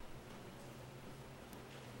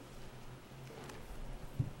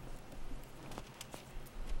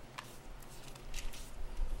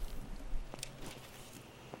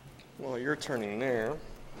you're turning there,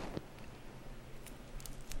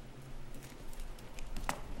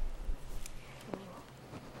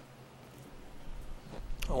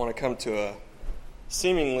 I want to come to a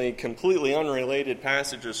seemingly completely unrelated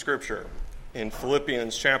passage of Scripture in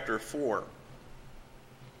Philippians chapter 4.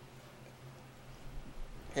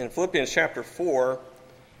 In Philippians chapter 4,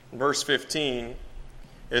 verse 15,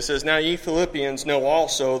 it says, "Now ye Philippians know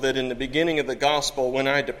also that in the beginning of the gospel, when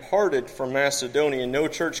I departed from Macedonia, no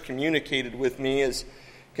church communicated with me as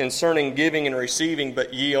concerning giving and receiving,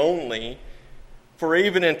 but ye only. For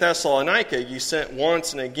even in Thessalonica ye sent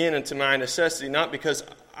once and again unto my necessity, not because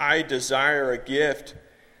I desire a gift,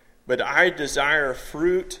 but I desire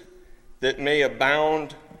fruit that may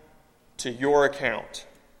abound to your account."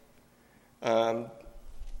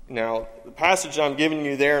 Now, the passage I'm giving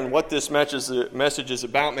you there and what this message is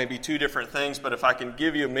about may be two different things, but if I can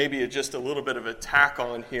give you maybe just a little bit of a tack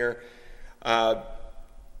on here.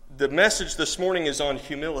 The message this morning is on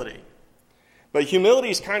humility. But humility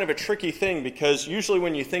is kind of a tricky thing because usually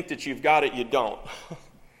when you think that you've got it, you don't.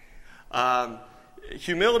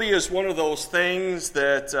 Humility is one of those things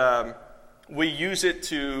that we use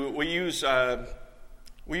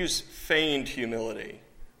feigned humility.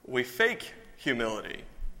 We fake humility.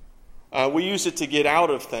 We use it to get out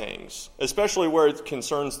of things, especially where it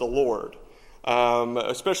concerns the Lord.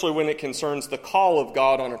 Especially when it concerns the call of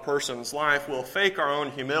God on a person's life, we'll fake our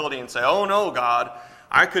own humility and say, "Oh no, God,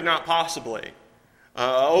 I could not possibly.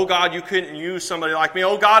 Oh God, you couldn't use somebody like me.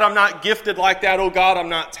 Oh God, I'm not gifted like that. Oh God, I'm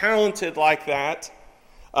not talented like that."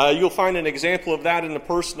 You'll find an example of that in the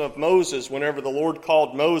person of Moses. Whenever the Lord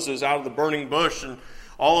called Moses out of the burning bush and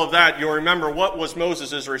all of that, you'll remember what was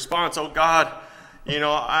Moses' response. "Oh God,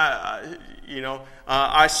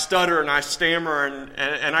 I stutter and I stammer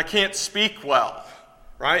and I can't speak well."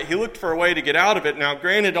 Right? He looked for a way to get out of it. Now,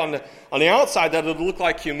 granted, on the outside, that would look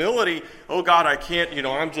like humility. "Oh God, I can't.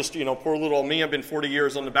 I'm just poor little old me. I've been 40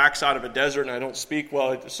 years on the backside of a desert and I don't speak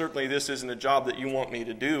well. Certainly, this isn't a job that you want me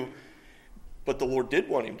to do." But the Lord did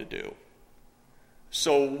want him to do.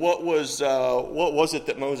 So what was it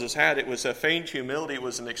that Moses had? It was a feigned humility. It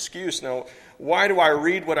was an excuse. Now, why do I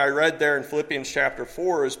read what I read there in Philippians chapter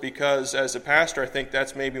 4 is because as a pastor, I think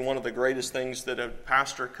that's maybe one of the greatest things that a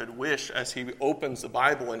pastor could wish as he opens the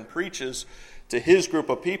Bible and preaches to his group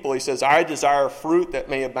of people. He says, "I desire fruit that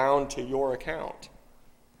may abound to your account."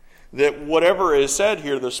 That whatever is said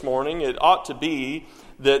here this morning, it ought to be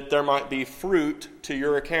that there might be fruit to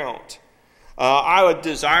your account. I would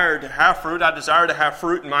desire to have fruit. I desire to have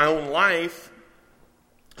fruit in my own life.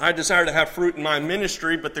 I desire to have fruit in my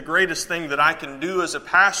ministry, but the greatest thing that I can do as a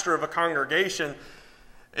pastor of a congregation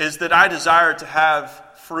is that I desire to have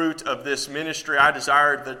fruit of this ministry. I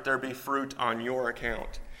desire that there be fruit on your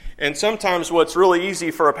account. And sometimes what's really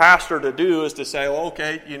easy for a pastor to do is to say, "Well,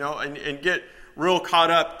 okay, and get real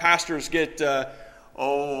caught up. Pastors get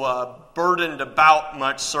burdened about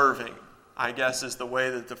much serving, I guess is the way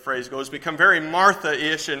that the phrase goes. Become very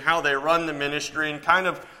Martha-ish in how they run the ministry and kind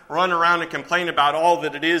of run around and complain about all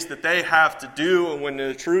that it is that they have to do, and when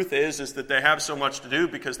the truth is that they have so much to do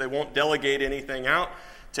because they won't delegate anything out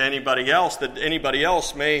to anybody else, that anybody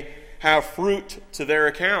else may have fruit to their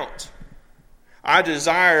account. I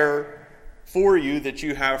desire for you that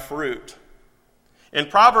you have fruit. In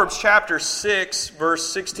Proverbs chapter 6, verse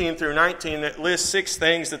 16 through 19, it lists 6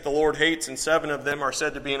 things that the Lord hates, and 7 of them are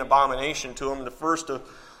said to be an abomination to him. The first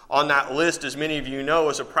on that list, as many of you know,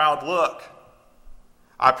 is a proud look.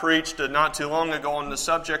 I preached not too long ago on the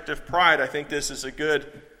subject of pride. I think this is a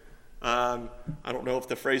good, I don't know if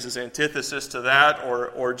the phrase is antithesis to that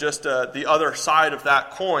or just the other side of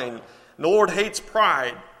that coin. The Lord hates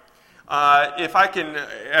pride. If I can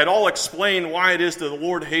at all explain why it is that the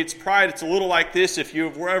Lord hates pride, it's a little like this. If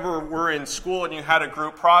you ever were in school and you had a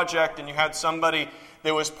group project and you had somebody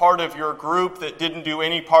that was part of your group that didn't do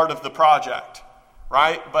any part of the project,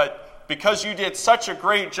 right? But because you did such a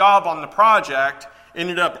great job on the project,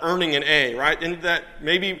 ended up earning an A, right? And that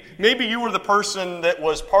maybe you were the person that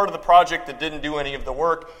was part of the project that didn't do any of the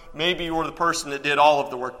work. Maybe you were the person that did all of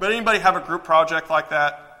the work. But anybody have a group project like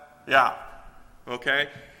that? Yeah. Okay.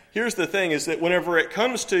 Here's the thing is that whenever it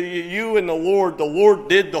comes to you and the Lord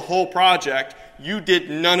did the whole project. You did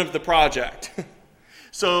none of the project.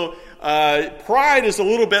 So pride is a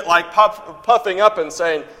little bit like puffing up and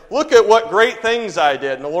saying, "Look at what great things I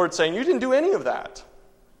did." And the Lord's saying, "You didn't do any of that.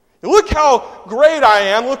 Look how great I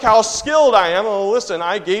am. Look how skilled I am." Oh, listen,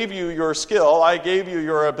 I gave you your skill. I gave you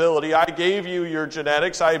your ability. I gave you your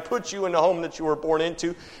genetics. I put you in the home that you were born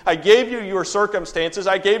into. I gave you your circumstances.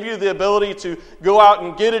 I gave you the ability to go out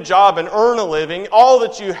and get a job and earn a living. All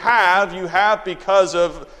that you have because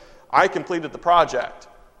of I completed the project.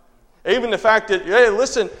 Even the fact that, hey,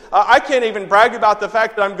 listen, I can't even brag about the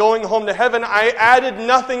fact that I'm going home to heaven. I added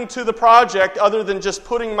nothing to the project other than just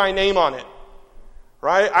putting my name on it.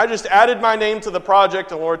 Right? I just added my name to the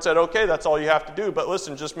project, and the Lord said, okay, that's all you have to do. But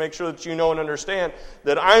listen, just make sure that you know and understand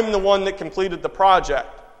that I'm the one that completed the project.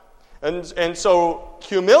 And so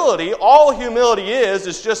humility, all humility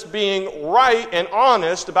is just being right and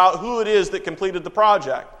honest about who it is that completed the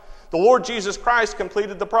project. The Lord Jesus Christ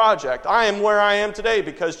completed the project. I am where I am today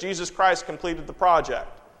because Jesus Christ completed the project.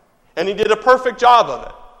 And He did a perfect job of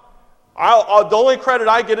it. The only credit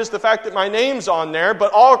I get is the fact that my name's on there,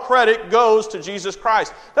 but all credit goes to Jesus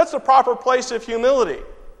Christ. That's the proper place of humility.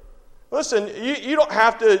 Listen, you don't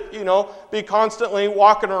have to, be constantly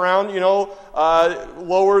walking around,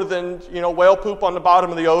 lower than, whale poop on the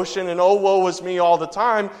bottom of the ocean and, oh, woe is me all the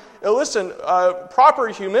time. Listen, proper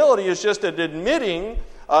humility is just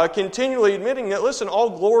continually admitting that, listen, all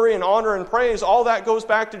glory and honor and praise, all that goes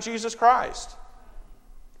back to Jesus Christ.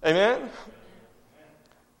 Amen?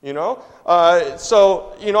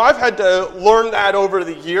 I've had to learn that over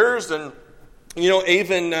the years, and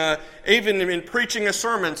even in preaching a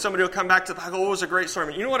sermon, somebody will come back to the Bible, oh, it was a great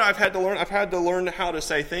sermon. You know what I've had to learn? I've had to learn how to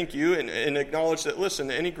say thank you and acknowledge that, listen,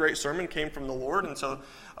 any great sermon came from the Lord, and so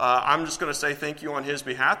I'm just going to say thank you on His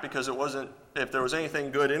behalf because if there was anything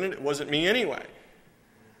good in it, it wasn't me anyway.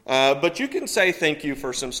 But you can say thank you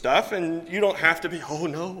for some stuff, and you don't have to be, oh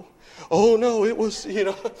no, it was,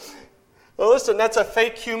 Well, listen, that's a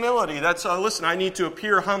fake humility. That's, listen, I need to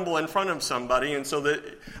appear humble in front of somebody. And so that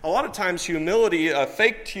a lot of times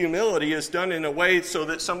faked humility is done in a way so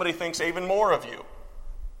that somebody thinks even more of you.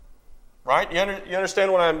 Right? You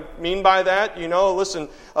understand what I mean by that? Listen,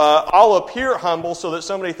 I'll appear humble so that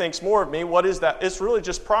somebody thinks more of me. What is that? It's really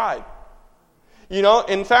just pride.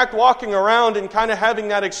 In fact, walking around and kind of having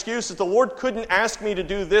that excuse that the Lord couldn't ask me to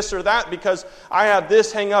do this or that because I have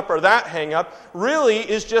this hang up or that hang up, really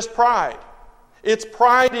is just pride. It's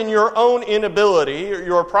pride in your own inability,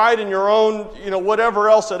 your pride in your own, whatever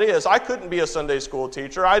else it is. I couldn't be a Sunday school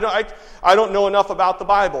teacher. I don't know enough about the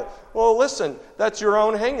Bible. Well, listen, that's your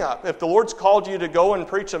own hang up. If the Lord's called you to go and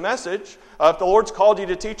preach a message, if the Lord's called you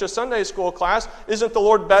to teach a Sunday school class, isn't the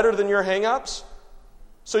Lord better than your hang ups?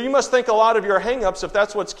 So you must think a lot of your hang-ups if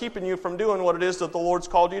that's what's keeping you from doing what it is that the Lord's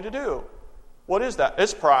called you to do. What is that?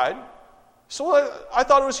 It's pride. So I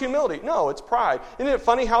thought it was humility. No, it's pride. Isn't it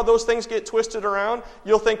funny how those things get twisted around?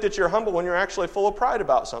 You'll think that you're humble when you're actually full of pride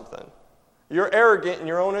about something. You're arrogant in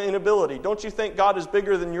your own inability. Don't you think God is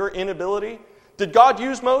bigger than your inability? Did God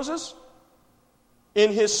use Moses?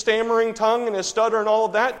 In his stammering tongue and his stutter and all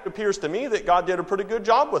of that, it appears to me that God did a pretty good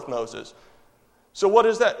job with Moses. So what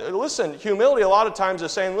is that? Listen, humility a lot of times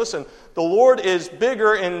is saying, listen, the Lord is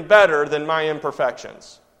bigger and better than my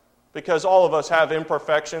imperfections. Because all of us have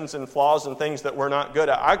imperfections and flaws and things that we're not good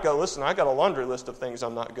at. I got a laundry list of things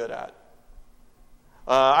I'm not good at.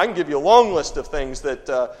 I can give you a long list of things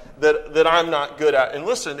that I'm not good at. And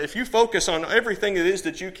listen, if you focus on everything it is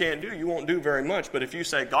that you can't do, you won't do very much. But if you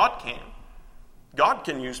say, God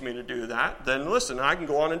can use me to do that, then listen, I can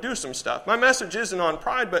go on and do some stuff. My message isn't on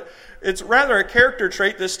pride, but it's rather a character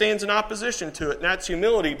trait that stands in opposition to it, and that's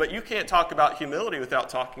humility. But you can't talk about humility without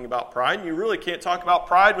talking about pride, and you really can't talk about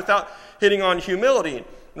pride without hitting on humility.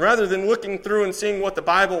 And rather than looking through and seeing what the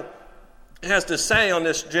Bible has to say on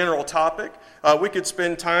this general topic, we could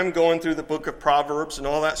spend time going through the book of Proverbs and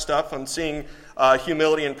all that stuff and seeing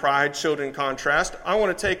humility and pride showed in contrast. I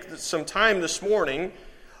want to take some time this morning.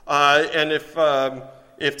 And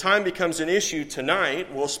if time becomes an issue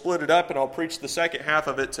tonight, we'll split it up and I'll preach the second half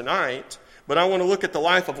of it tonight. But I want to look at the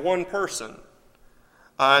life of one person.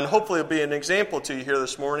 And hopefully it'll be an example to you here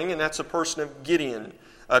this morning, and that's the person of Gideon.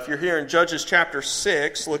 If you're here in Judges chapter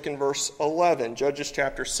 6, look in verse 11. Judges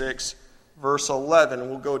chapter 6, verse 11.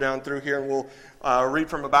 We'll go down through here and we'll read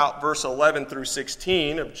from about verse 11 through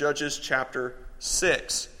 16 of Judges chapter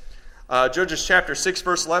 6. Judges chapter 6,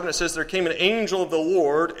 verse 11, it says, there came an angel of the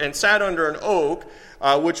Lord and sat under an oak,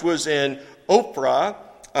 which was in Ophrah,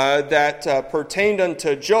 that pertained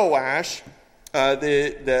unto Joash,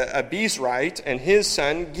 the Abiezrite, and his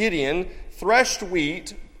son Gideon threshed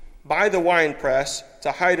wheat by the winepress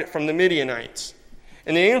to hide it from the Midianites.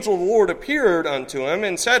 And the angel of the Lord appeared unto him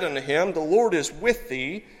and said unto him, the Lord is with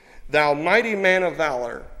thee, thou mighty man of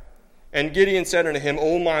valor. And Gideon said unto him,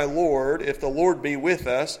 O my Lord, if the Lord be with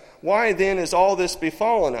us, why then is all this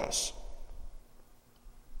befallen us?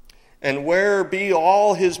 And where be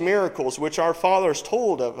all his miracles which our fathers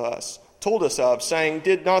told us of, saying,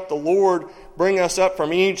 did not the Lord bring us up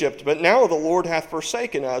from Egypt? But now the Lord hath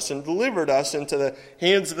forsaken us and delivered us into the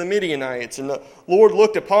hands of the Midianites. And the Lord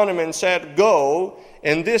looked upon him and said, Go,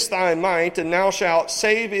 and this thy might, and thou shalt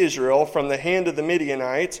save Israel from the hand of the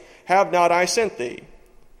Midianites. Have not I sent thee?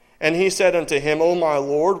 And he said unto him, O my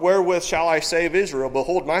Lord, wherewith shall I save Israel?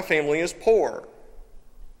 Behold, my family is poor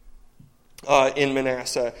in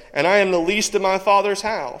Manasseh, and I am the least of my father's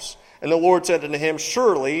house. And the Lord said unto him,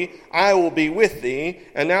 Surely I will be with thee,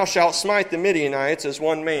 and thou shalt smite the Midianites as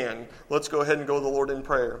one man. Let's go ahead and go to the Lord in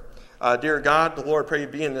prayer. Dear God, the Lord, I pray you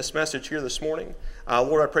be in this message here this morning.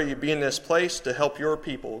 Lord, I pray you be in this place to help your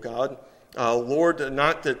people, God. Lord,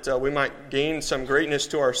 not that we might gain some greatness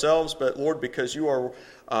to ourselves, but Lord, because you are,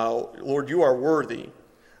 Lord, you are worthy.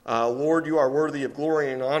 Lord, you are worthy of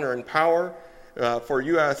glory and honor and power. For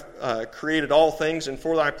you have created all things, and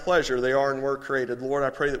for thy pleasure they are and were created. Lord, I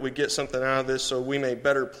pray that we get something out of this so we may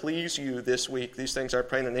better please you this week. These things I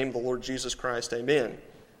pray in the name of the Lord Jesus Christ. Amen.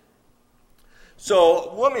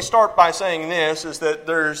 So let me start by saying this, is that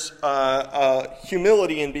there's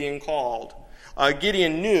humility in being called.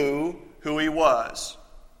 Gideon knew who he was.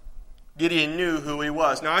 Gideon knew who he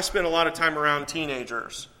was. Now, I spent a lot of time around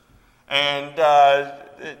teenagers. And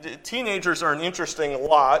teenagers are an interesting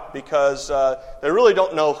lot because they really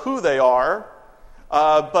don't know who they are,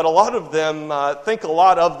 but a lot of them think a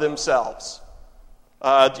lot of themselves.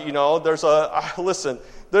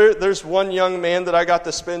 There's one young man that I got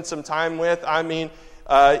to spend some time with. I mean,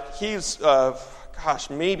 he's,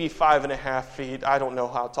 maybe 5.5 feet. I don't know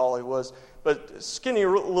how tall he was, but skinny,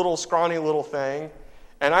 little, scrawny little thing.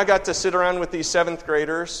 And I got to sit around with these 7th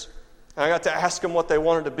graders, and I got to ask them what they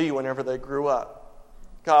wanted to be whenever they grew up.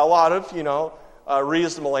 Got a lot of,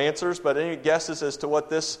 reasonable answers, but any guesses as to what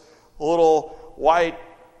this little white,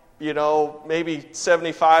 maybe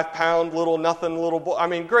 75-pound little boy, I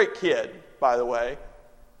mean, great kid, by the way.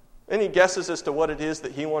 Any guesses as to what it is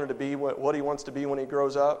that he wanted to be, what he wants to be when he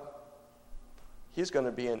grows up? He's going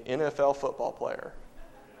to be an NFL football player.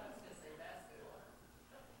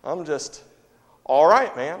 I'm just, all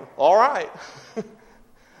right, man, all right.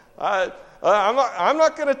 I'm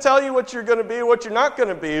not going to tell you what you're going to be, what you're not going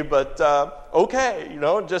to be, but okay,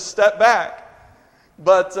 just step back.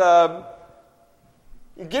 But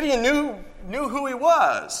Gideon knew who he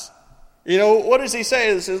was. What does he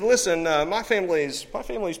say? He says, listen, my family's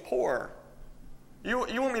poor. You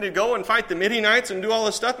want me to go and fight the Midianites and do all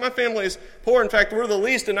this stuff? My family's poor. In fact, we're the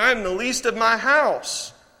least, and I'm the least of my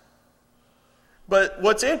house. But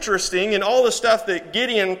what's interesting in all the stuff that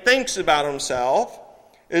Gideon thinks about himself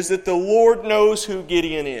is that the Lord knows who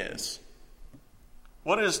Gideon is.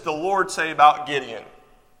 What does the Lord say about Gideon?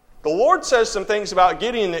 The Lord says some things about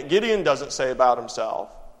Gideon that Gideon doesn't say about himself.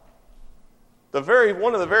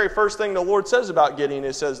 One of the very first things the Lord says about Gideon,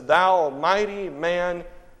 it says, Thou mighty man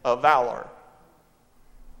of valor.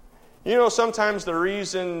 Sometimes the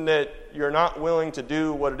reason that you're not willing to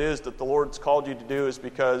do what it is that the Lord's called you to do is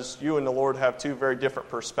because you and the Lord have two very different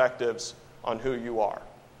perspectives on who you are.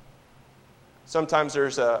 Sometimes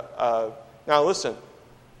there's now listen,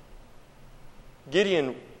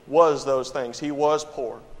 Gideon was those things. He was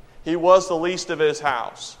poor. He was the least of his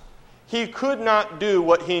house. He could not do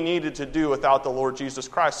what he needed to do without the Lord Jesus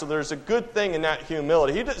Christ. So there's a good thing in that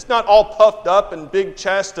humility. He's not all puffed up and big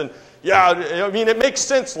chest and, it makes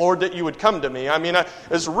sense, Lord, that you would come to me.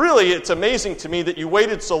 It's amazing to me that you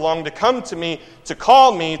waited so long to come to me, to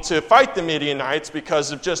call me to fight the Midianites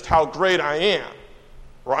because of just how great I am.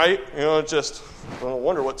 Right? I don't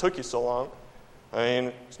wonder what took you so long.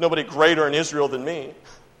 There's nobody greater in Israel than me.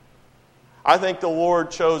 I think the Lord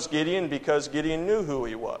chose Gideon because Gideon knew who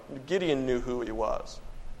he was. Gideon knew who he was.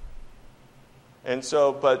 And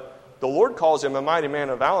so, but the Lord calls him a mighty man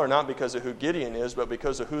of valor not because of who Gideon is, but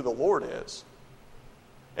because of who the Lord is.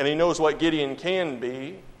 And he knows what Gideon can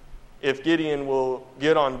be if Gideon will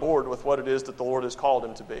get on board with what it is that the Lord has called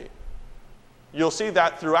him to be. You'll see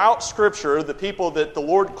that throughout Scripture, the people that the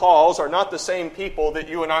Lord calls are not the same people that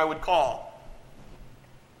you and I would call.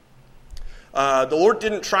 The Lord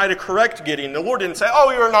didn't try to correct Gideon. The Lord didn't say,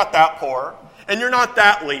 you're not that poor, and you're not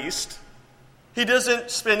that least. He doesn't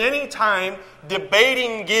spend any time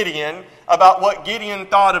debating Gideon about what Gideon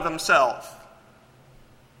thought of himself.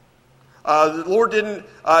 The Lord didn't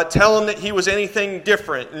tell him that he was anything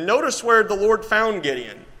different. Notice where the Lord found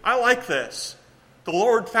Gideon. I like this. The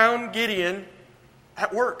Lord found Gideon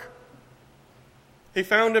at work. He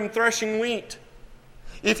found him threshing wheat.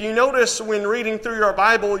 If you notice when reading through your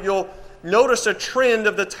Bible, you'll notice a trend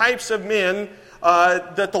of the types of men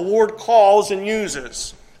that the Lord calls and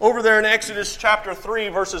uses. Over there in Exodus chapter 3,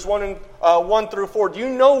 verses 1 through 4, do you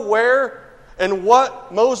know where and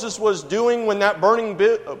what Moses was doing when that burning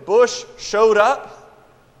bush showed up?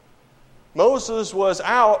 Moses was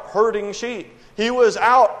out herding sheep. He was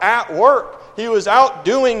out at work. He was out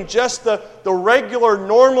doing just the regular,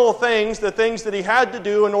 normal things, the things that he had to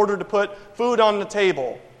do in order to put food on the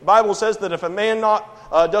table. The Bible says that if a man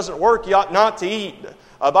doesn't work, he ought not to eat.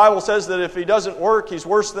 The Bible says that if he doesn't work, he's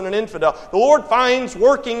worse than an infidel. The Lord finds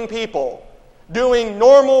working people doing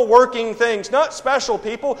normal working things, not special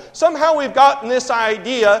people. Somehow we've gotten this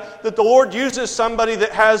idea that the Lord uses somebody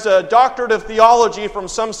that has a doctorate of theology from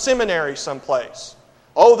some seminary someplace.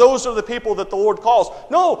 Oh, those are the people that the Lord calls.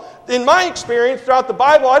 No, in my experience throughout the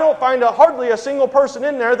Bible, I don't find hardly a single person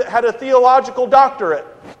in there that had a theological doctorate.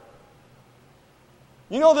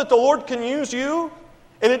 You know that the Lord can use you,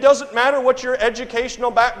 and it doesn't matter what your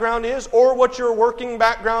educational background is or what your working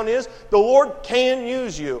background is, the Lord can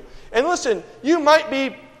use you. And listen, you might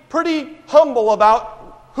be pretty humble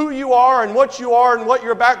about who you are and what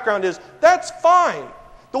your background is. That's fine.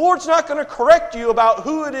 The Lord's not going to correct you about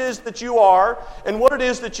who it is that you are and what it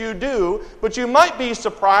is that you do, but you might be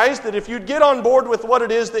surprised that if you'd get on board with what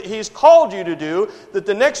it is that He's called you to do, that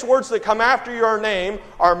the next words that come after your name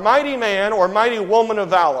are mighty man or mighty woman of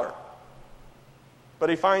valor. But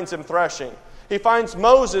He finds him threshing. He finds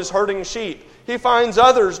Moses herding sheep. He finds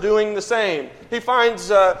others doing the same. He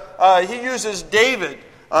uses David,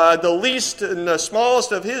 the least and the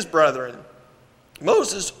smallest of his brethren.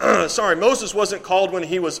 Moses wasn't called when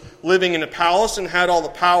he was living in a palace and had all the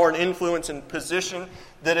power and influence and position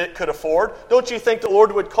that it could afford. Don't you think the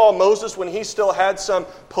Lord would call Moses when he still had some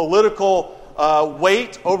political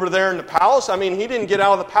weight over there in the palace? I mean, he didn't get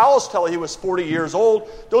out of the palace till he was 40 years old.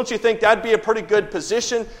 Don't you think that'd be a pretty good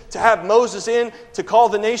position to have Moses in to call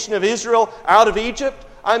the nation of Israel out of Egypt?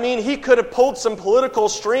 I mean, he could have pulled some political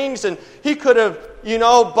strings and he could have,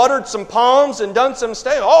 buttered some palms and done some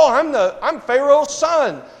stuff. Oh, I'm Pharaoh's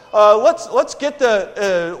son. Let's get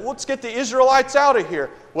the Israelites out of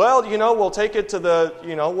here. Well, we'll take it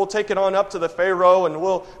on up to the Pharaoh and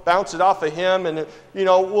we'll bounce it off of him, and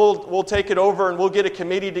we'll take it over and we'll get a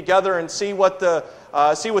committee together and see what the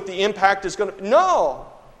impact is going to. No,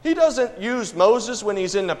 He doesn't use Moses when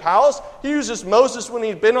he's in the palace. He uses Moses when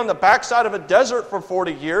he's been on the backside of a desert for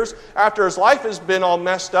 40 years after his life has been all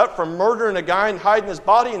messed up from murdering a guy and hiding his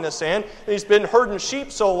body in the sand, and he's been herding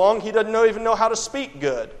sheep so long he doesn't even know how to speak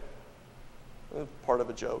good. Part of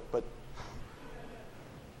a joke, but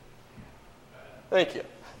thank you.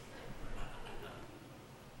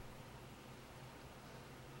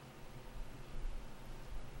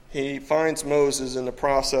 He finds Moses in the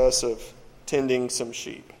process of tending some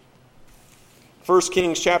sheep. 1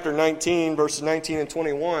 Kings chapter 19, verses 19 and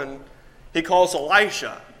 21, he calls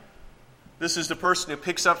Elisha. This is the person who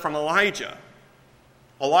picks up from Elijah.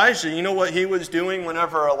 Elijah, you know what he was doing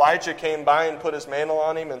whenever Elijah came by and put his mantle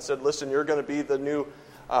on him and said, listen, you're going to be the new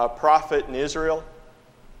prophet in Israel?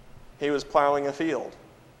 He was plowing a field.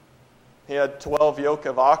 He had 12 yoke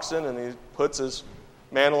of oxen, and he puts his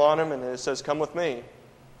mantle on him and he says, come with me.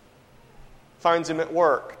 Finds him at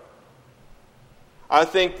work. I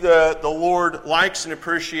think the Lord likes and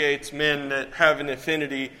appreciates men that have an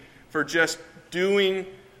affinity for just doing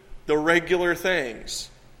the regular things,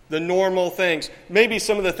 the normal things. Maybe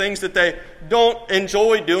some of the things that they don't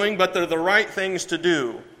enjoy doing, but they're the right things to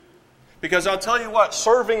do. Because I'll tell you what,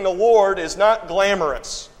 serving the Lord is not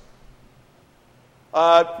glamorous.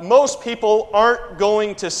 Most people aren't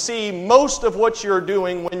going to see most of what you're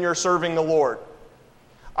doing when you're serving the Lord.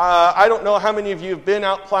 I don't know how many of you have been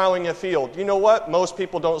out plowing a field. You know what? Most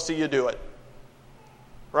people don't see you do it.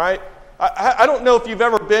 Right? I don't know if you've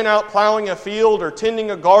ever been out plowing a field or tending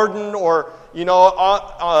a garden or,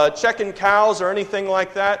 checking cows or anything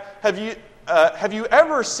like that. Have you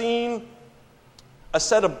ever seen a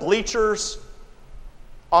set of bleachers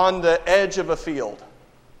on the edge of a field?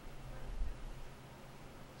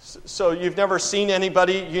 So you've never seen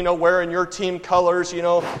anybody, wearing your team colors,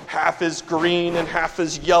 half is green and half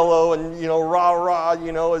is yellow and, rah,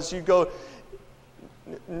 as you go.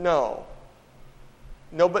 No.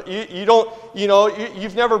 No, but you don't,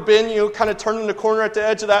 you've never been, kind of turning the corner at the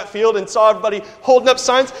edge of that field and saw everybody holding up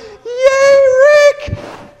signs. Yay, Rick!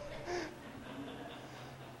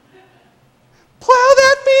 Plow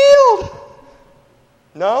that field!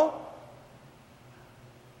 No?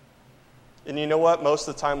 And you know what? Most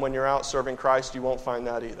of the time when you're out serving Christ, you won't find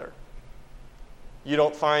that either. You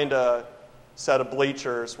don't find a set of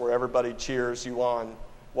bleachers where everybody cheers you on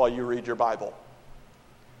while you read your Bible.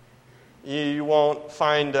 You won't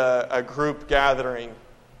find a group gathering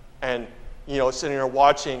and, sitting there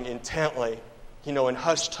watching intently, in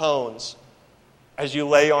hushed tones as you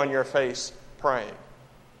lay on your face praying.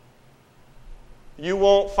 You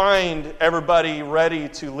won't find everybody ready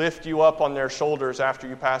to lift you up on their shoulders after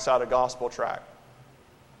you pass out a gospel tract.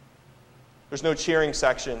 There's no cheering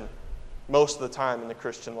section most of the time in the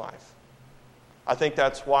Christian life. I think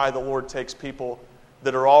that's why the Lord takes people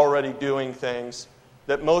that are already doing things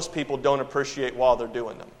that most people don't appreciate while they're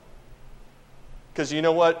doing them. Because you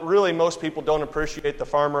know what? Really, most people don't appreciate the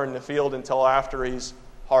farmer in the field until after he's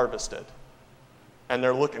harvested. And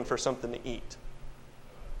they're looking for something to eat.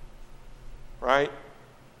 Right?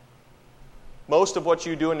 Most of what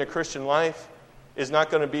you do in the Christian life is not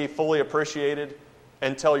going to be fully appreciated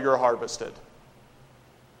until you're harvested.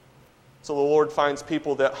 So the Lord finds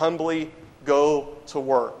people that humbly go to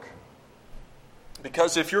work.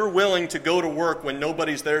 Because if you're willing to go to work when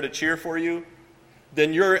nobody's there to cheer for you,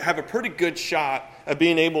 then you have a pretty good shot of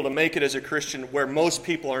being able to make it as a Christian where most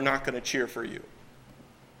people are not going to cheer for you.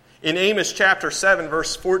 In Amos chapter 7,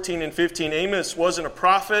 verse 14 and 15, Amos wasn't a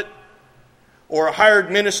prophet or a hired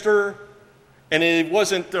minister, and he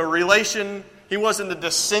wasn't a relation. He wasn't a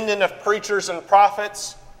descendant of preachers and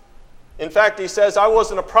prophets. In fact, he says, I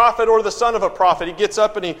wasn't a prophet or the son of a prophet. He gets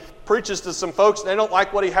up and he preaches to some folks, and they don't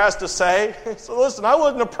like what he has to say. So listen, I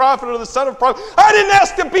wasn't a prophet or the son of a prophet. I didn't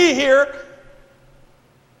ask to be here.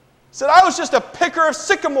 He said, I was just a picker of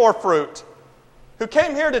sycamore fruit who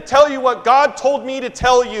came here to tell you what God told me to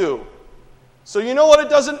tell you. So you know what? It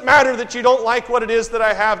doesn't matter that you don't like what it is that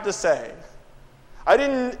I have to say.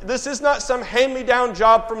 This is not some hand-me-down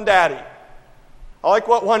job from Daddy. I like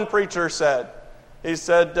what one preacher said. He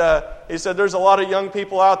said, there's a lot of young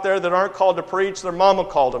people out there that aren't called to preach. Their mama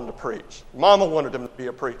called them to preach. Mama wanted them to be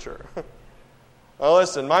a preacher. Well,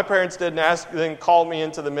 listen, my parents didn't call me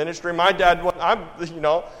into the ministry. My dad, I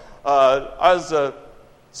was a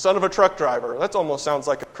son of a truck driver. That almost sounds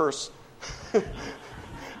like a curse.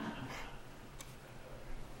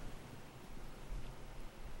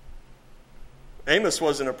 Amos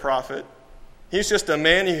wasn't a prophet. He's just a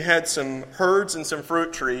man who had some herds and some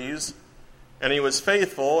fruit trees, and he was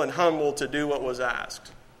faithful and humble to do what was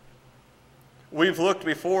asked. We've looked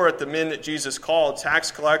before at the men that Jesus called, tax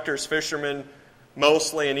collectors, fishermen,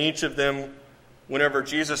 mostly, and each of them, whenever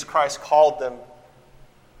Jesus Christ called them,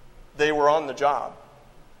 they were on the job.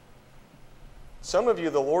 Some of you,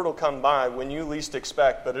 the Lord will come by when you least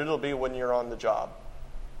expect, but it'll be when you're on the job.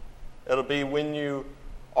 It'll be when you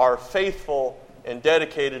are faithful and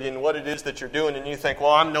dedicated in what it is that you're doing, and you think, well,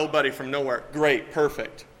 I'm nobody from nowhere. Great,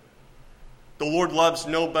 perfect. The Lord loves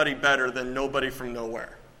nobody better than nobody from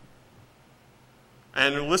nowhere.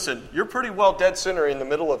 And listen, you're pretty well dead center in the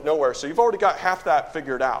middle of nowhere, so you've already got half that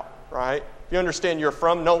figured out, right? You understand you're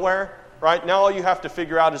from nowhere, right? Now all you have to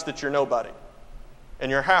figure out is that you're nobody. And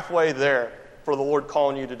you're halfway there for the Lord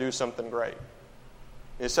calling you to do something great.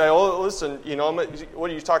 You say, oh, listen,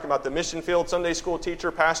 what are you talking about? The mission field, Sunday school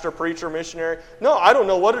teacher, pastor, preacher, missionary? No, I don't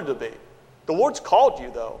know what it'll be. The Lord's called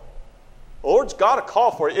you, though. The Lord's got a call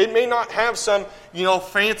for it. It may not have some,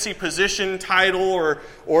 fancy position, title,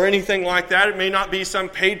 or anything like that. It may not be some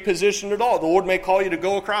paid position at all. The Lord may call you to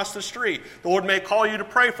go across the street. The Lord may call you to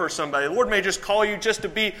pray for somebody. The Lord may just call you just to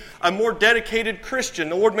be a more dedicated Christian.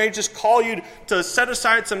 The Lord may just call you to set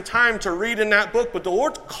aside some time to read in that book. But the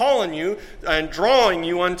Lord's calling you and drawing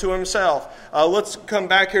you unto Himself. Let's come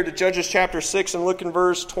back here to Judges chapter 6 and look in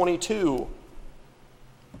verse 22.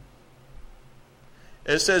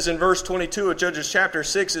 It says in verse 22 of Judges chapter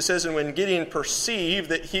 6, it says, and when Gideon perceived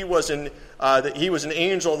that he was an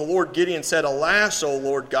angel of the Lord, Gideon said, Alas, O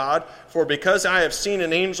Lord God, for because I have seen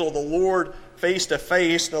an angel of the Lord face to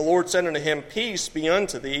face, the Lord said unto him, Peace be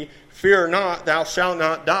unto thee, fear not, thou shalt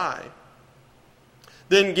not die.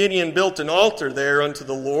 Then Gideon built an altar there unto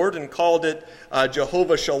the Lord, and called it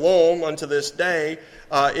Jehovah Shalom unto this day.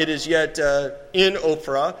 It is yet in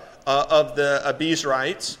Ophrah of the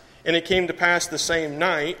Abiezrites. And it came to pass the same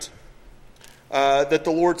night that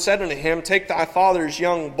the Lord said unto him, Take thy father's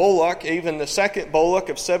young bullock, even the second bullock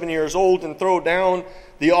of 7 years old, and throw down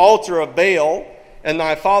the altar of Baal, and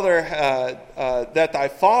thy father that thy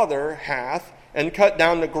father hath, and cut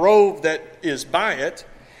down the grove that is by it,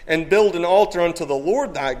 and build an altar unto the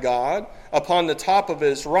Lord thy God upon the top of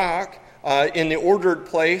his rock, in the ordered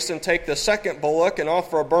place, and take the second bullock, and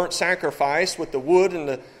offer a burnt sacrifice with the wood and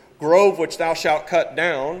the grove which thou shalt cut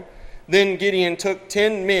down. Then Gideon took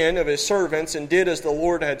 10 men of his servants and did as the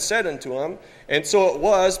Lord had said unto him. And so it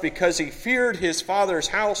was, because he feared his father's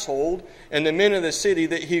household and the men of the city,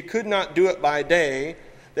 that he could not do it by day,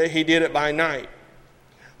 that he did it by night.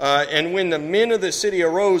 And when the men of the city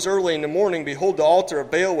arose early in the morning, behold, the altar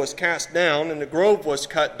of Baal was cast down, and the grove was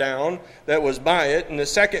cut down that was by it, and the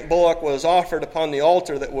second bullock was offered upon the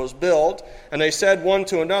altar that was built. And they said one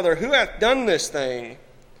to another, Who hath done this thing?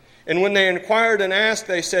 And when they inquired and asked,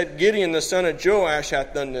 they said, Gideon the son of Joash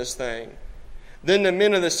hath done this thing. Then the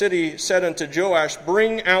men of the city said unto Joash,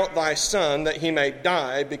 Bring out thy son, that he may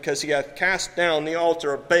die, because he hath cast down the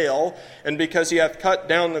altar of Baal, and because he hath cut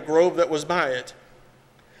down the grove that was by it.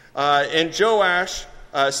 And Joash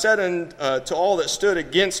said to all that stood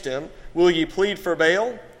against him, Will ye plead for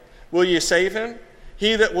Baal? Will ye save him?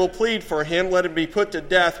 He that will plead for him, let him be put to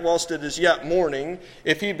death whilst it is yet morning.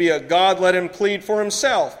 If he be a god, let him plead for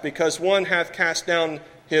himself, because one hath cast down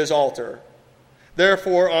his altar.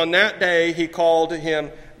 Therefore, on that day he called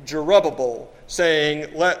him Jerubbaal,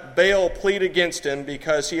 saying, Let Baal plead against him,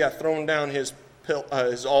 because he hath thrown down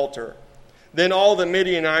his altar. Then all the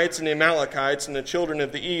Midianites and the Amalekites and the children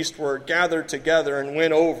of the east were gathered together and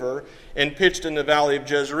went over and pitched in the valley of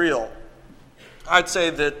Jezreel. I'd say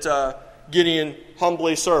that Gideon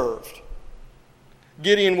humbly served.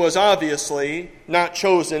 Gideon was obviously not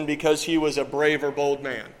chosen because he was a brave or bold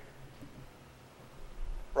man.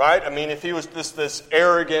 Right? I mean, if he was this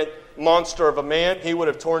arrogant monster of a man, he would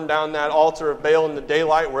have torn down that altar of Baal in the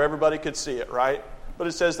daylight where everybody could see it, right? But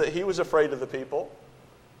it says that he was afraid of the people.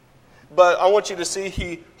 But I want you to see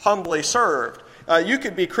he humbly served. You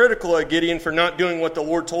could be critical of Gideon for not doing what the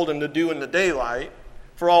Lord told him to do in the daylight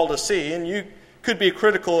for all to see, and you could be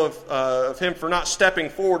critical of him for not stepping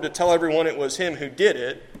forward to tell everyone it was him who did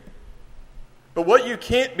it. But what you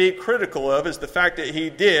can't be critical of is the fact that he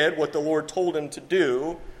did what the Lord told him to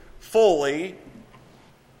do fully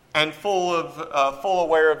and full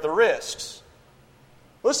aware of the risks.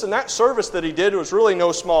 Listen, that service that he did was really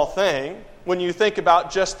no small thing when you think about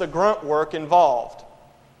just the grunt work involved.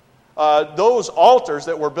 Those altars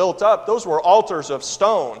that were built up, those were altars of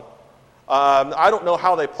stone. I don't know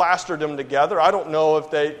how they plastered them together. I don't know if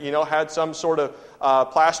they had some sort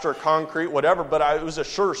of plaster, concrete, whatever, but it was a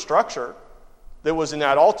sure structure that was in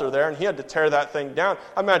that altar there, and he had to tear that thing down.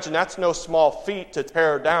 I imagine that's no small feat to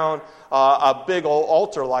tear down a big old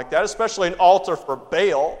altar like that, especially an altar for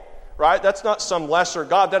Baal, right? That's not some lesser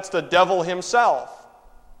god. That's the devil himself.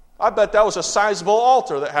 I bet that was a sizable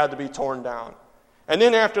altar that had to be torn down. And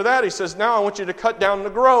then after that, he says, now I want you to cut down the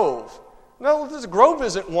grove. No, this grove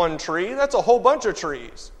isn't one tree. That's a whole bunch of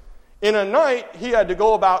trees. In a night, he had to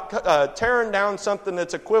go about tearing down something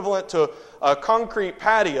that's equivalent to a concrete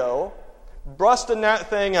patio, busting that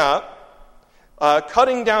thing up,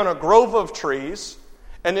 cutting down a grove of trees,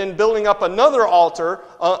 and then building up another altar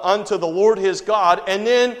unto the Lord his God, and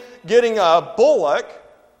then getting a bullock,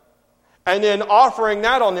 and then offering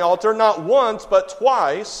that on the altar, not once, but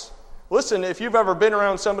twice. Listen, if you've ever been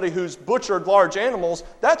around somebody who's butchered large animals,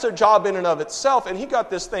 that's a job in and of itself, and he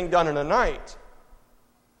got this thing done in a night.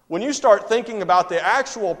 When you start thinking about the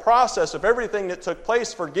actual process of everything that took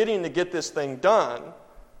place for Gideon to get this thing done,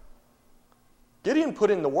 Gideon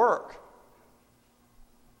put in the work.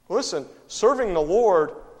 Listen, serving the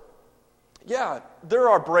Lord, yeah, there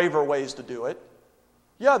are braver ways to do it.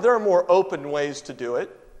 Yeah, there are more open ways to do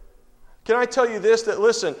it. Can I tell you this, that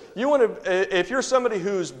listen, if you're somebody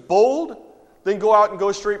who's bold, then go out and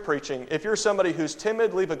go street preaching. If you're somebody who's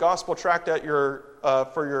timid, leave a gospel tract at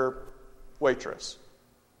for your waitress.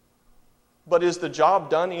 But is the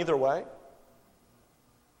job done either way?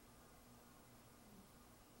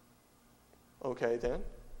 Okay, then.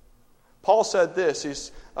 Paul said this.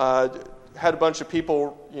 He's had a bunch of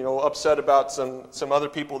people, upset about some other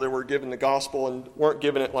people that were given the gospel and weren't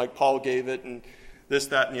giving it like Paul gave it, and this,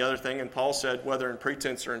 that, and the other thing. And Paul said, whether in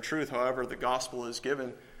pretense or in truth, however the gospel is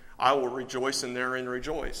given, I will rejoice and therein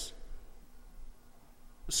rejoice.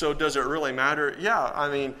 So does it really matter? Yeah, I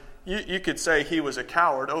mean, you could say he was a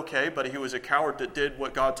coward, okay, but he was a coward that did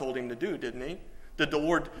what God told him to do, didn't he? Did the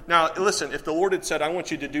Lord... Now, listen, if the Lord had said, I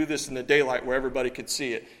want you to do this in the daylight where everybody could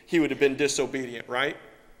see it, he would have been disobedient, right?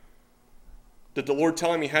 Did the Lord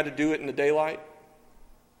tell him he had to do it in the daylight?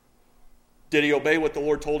 Did he obey what the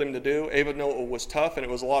Lord told him to do, even though it was tough and it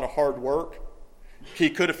was a lot of hard work? He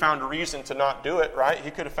could have found a reason to not do it, right?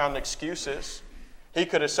 He could have found excuses. He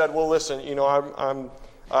could have said, well, listen,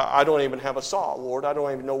 I don't even have a saw, Lord. I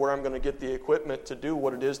don't even know where I'm going to get the equipment to do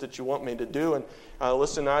what it is that you want me to do. And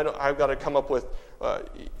listen, I've got to come up with,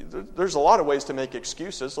 there's a lot of ways to make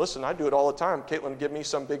excuses. Listen, I do it all the time. Caitlin, give me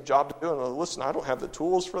some big job to do. And listen, I don't have the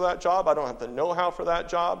tools for that job. I don't have the know-how for that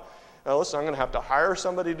job. Listen, I'm going to have to hire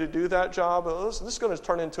somebody to do that job. Listen, this is going to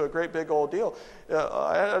turn into a great big old deal.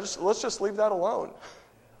 Let's just leave that alone.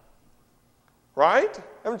 Right?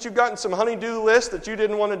 Haven't you gotten some honey-do list that you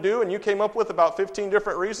didn't want to do and you came up with about 15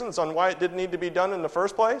 different reasons on why it didn't need to be done in the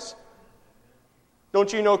first place?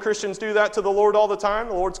 Don't you know Christians do that to the Lord all the time?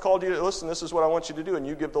 The Lord's called you to, listen, this is what I want you to do. And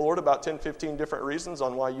you give the Lord about 10, 15 different reasons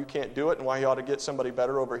on why you can't do it and why he ought to get somebody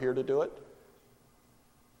better over here to do it.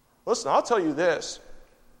 Listen, I'll tell you this.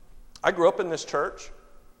 I grew up in this church.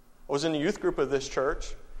 I was in the youth group of this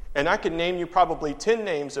church, and I could name you probably 10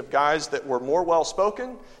 names of guys that were more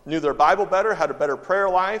well-spoken, knew their Bible better, had a better prayer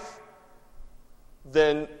life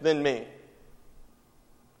than me.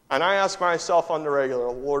 And I ask myself on the regular,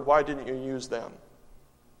 Lord, why didn't you use them?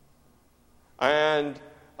 And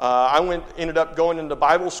I ended up going into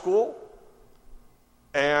Bible school,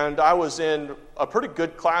 and I was in a pretty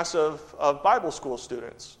good class of Bible school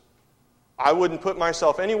students. I wouldn't put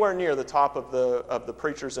myself anywhere near the top of the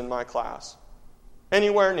preachers in my class.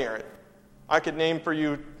 Anywhere near it. I could name for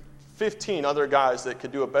you 15 other guys that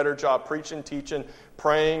could do a better job preaching, teaching,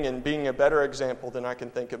 praying, and being a better example than I can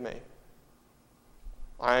think of me.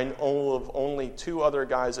 I know of only 2 other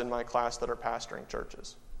guys in my class that are pastoring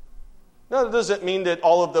churches. Now, that doesn't mean that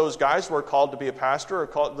all of those guys were called to be a pastor.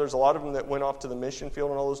 There's a lot of them that went off to the mission field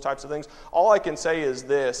and all those types of things. All I can say is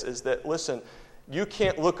this, is that, listen, you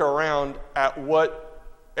can't look around at what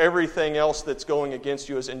everything else that's going against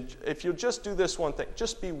you is. And if you just do this one thing,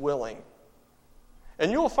 just be willing.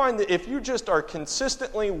 And you'll find that if you just are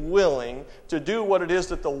consistently willing to do what it is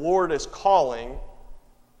that the Lord is calling,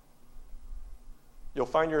 you'll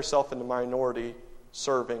find yourself in the minority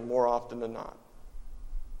serving more often than not.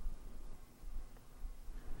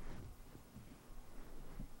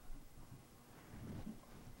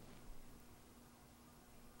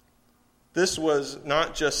 This was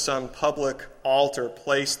not just some public altar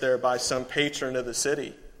placed there by some patron of the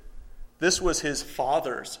city. This was his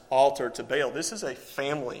father's altar to Baal. This is a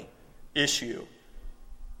family issue.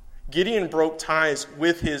 Gideon broke ties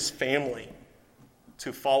with his family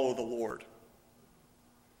to follow the Lord.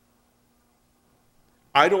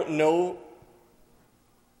 I don't know,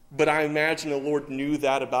 but I imagine the Lord knew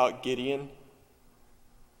that about Gideon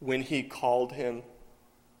when he called him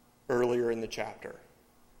earlier in the chapter.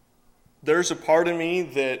 There's a part of me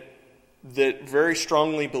that very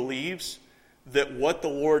strongly believes that what the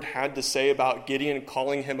Lord had to say about Gideon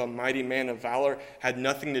calling him a mighty man of valor had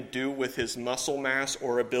nothing to do with his muscle mass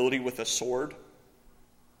or ability with a sword,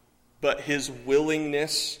 but his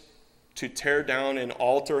willingness to tear down an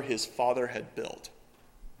altar his father had built.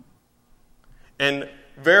 And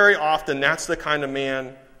very often that's the kind of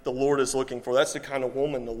man the Lord is looking for. That's the kind of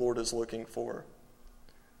woman the Lord is looking for.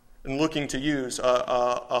 And looking to use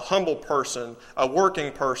a humble person, a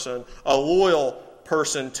working person, a loyal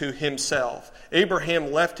person to himself.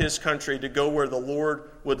 Abraham left his country to go where the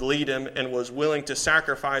Lord would lead him and was willing to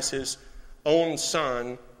sacrifice his own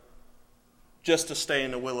son just to stay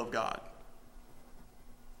in the will of God.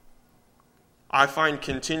 I find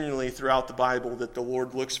continually throughout the Bible that the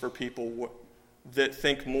Lord looks for people that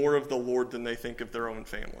think more of the Lord than they think of their own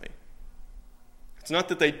family. It's not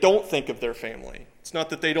that they don't think of their family. It's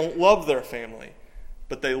not that they don't love their family,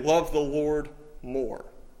 but they love the Lord more.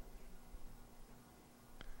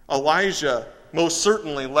 Elijah most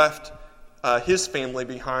certainly left his family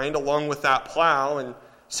behind, along with that plow and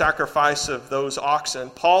sacrifice of those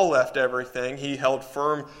oxen. Paul left everything. He held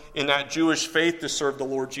firm in that Jewish faith to serve the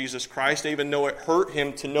Lord Jesus Christ, even though it hurt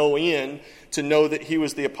him to no end, to know that he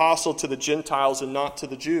was the apostle to the Gentiles and not to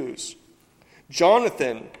the Jews.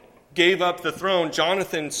 Jonathan gave up the throne.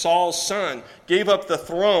 Jonathan, Saul's son, gave up the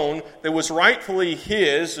throne that was rightfully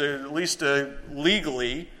his, or at least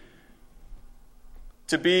legally,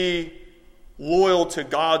 to be loyal to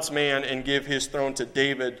God's man and give his throne to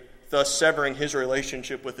David, thus severing his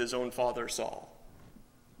relationship with his own father, Saul.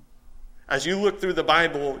 As you look through the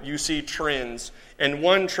Bible, you see trends. And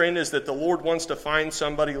one trend is that the Lord wants to find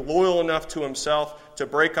somebody loyal enough to himself to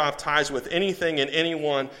break off ties with anything and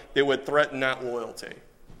anyone that would threaten that loyalty.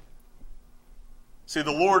 See, the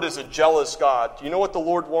Lord is a jealous God. Do you know what the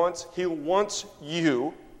Lord wants? He wants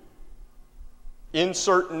you,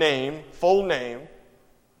 insert name, full name,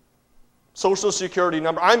 social security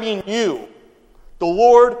number. I mean you. The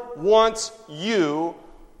Lord wants you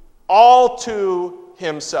all to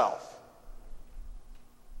himself.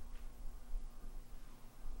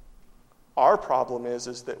 Our problem is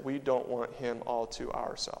that we don't want him all to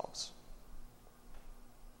ourselves.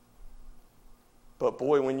 But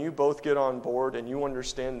boy, when you both get on board and you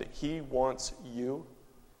understand that he wants you,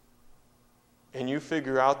 and you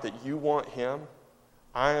figure out that you want him,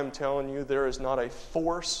 I am telling you, there is not a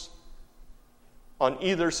force on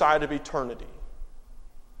either side of eternity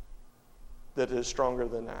that is stronger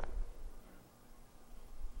than that.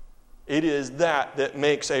 It is that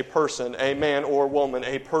makes a person, a man or woman,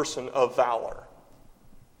 a person of valor.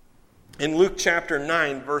 In Luke chapter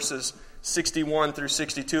 9, verses 61 through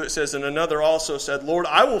 62, it says, "And another also said, Lord,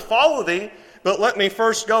 I will follow thee, but let me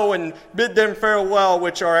first go and bid them farewell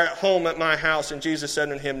which are at home at my house. And Jesus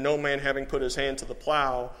said unto him, No man having put his hand to the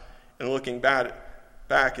plow and looking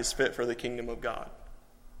back is fit for the kingdom of God."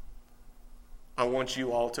 I want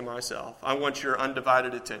you all to myself. I want your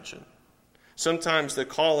undivided attention. Sometimes the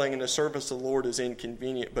calling and the service of the Lord is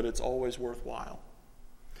inconvenient, but it's always worthwhile.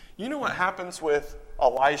 You know what happens with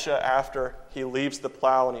Elijah after he leaves the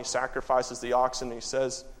plow and he sacrifices the oxen and he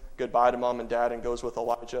says goodbye to mom and dad and goes with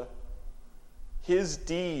Elijah? His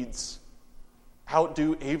deeds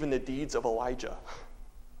outdo even the deeds of Elijah.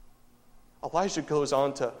 Elijah goes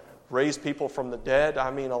on to raise people from the dead.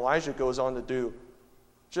 Elijah goes on to do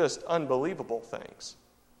just unbelievable things.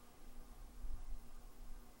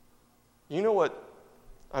 You know what?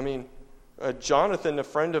 Jonathan, the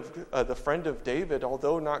friend of David,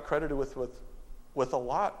 although not credited with a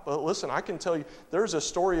lot, but listen, I can tell you, there's a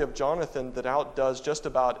story of Jonathan that outdoes just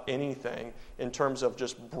about anything in terms of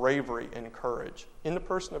just bravery and courage in the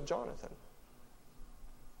person of Jonathan.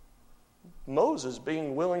 Moses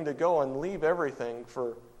being willing to go and leave everything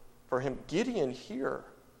for him. Gideon here.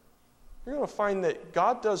 You're going to find that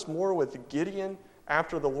God does more with Gideon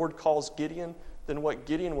after the Lord calls Gideon than what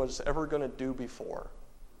Gideon was ever going to do before.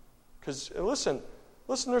 Because listen,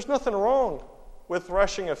 there's nothing wrong with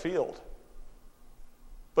threshing a field.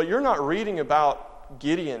 But you're not reading about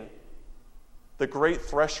Gideon, the great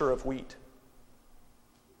thresher of wheat.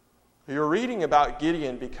 You're reading about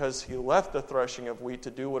Gideon because he left the threshing of wheat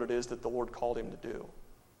to do what it is that the Lord called him to do.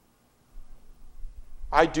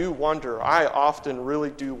 I often really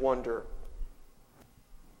do wonder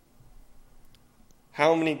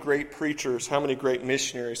how many great preachers, how many great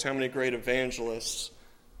missionaries, how many great evangelists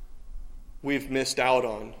we've missed out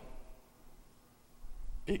on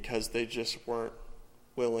because they just weren't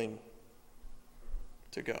willing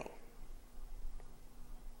to go.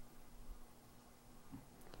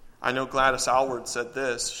 I know Gladys Aylward said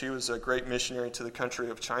this. She was a great missionary to the country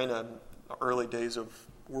of China in the early days of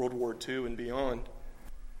World War II and beyond.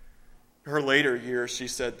 In her later years, she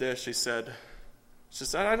said this. She said,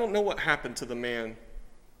 I don't know what happened to the man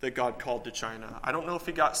that God called to China. I don't know if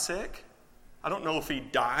he got sick. I don't know if he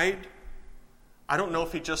died. I don't know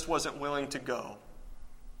if he just wasn't willing to go.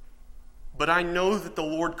 But I know that the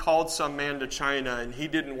Lord called some man to China and he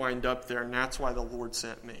didn't wind up there, and that's why the Lord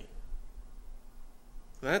sent me.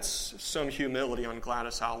 That's some humility on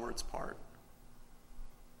Gladys Aylward's part.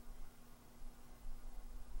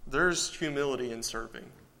 There's humility in serving.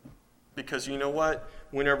 Because you know what?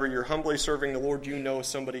 Whenever you're humbly serving the Lord, you know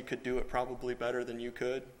somebody could do it probably better than you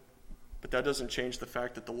could. But that doesn't change the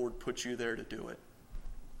fact that the Lord put you there to do it.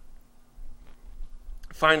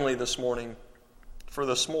 Finally, this morning,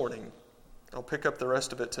 I'll pick up the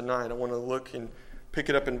rest of it tonight. I want to look and pick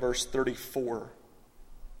it up in verse 34.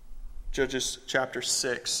 Judges chapter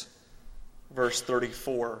 6, verse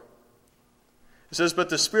 34. It says, "But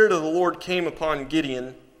the Spirit of the Lord came upon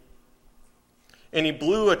Gideon, and he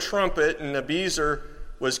blew a trumpet, and Abiezer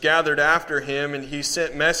was gathered after him, and he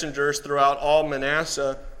sent messengers throughout all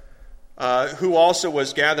Manasseh, who also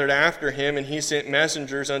was gathered after him, and he sent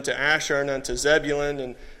messengers unto Asher and unto Zebulun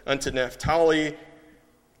and unto Naphtali,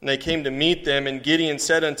 and they came to meet them. And Gideon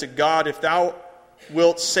said unto God, If thou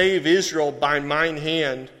wilt save Israel by mine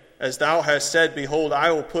hand, as thou hast said, behold,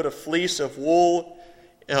 I will put a fleece of wool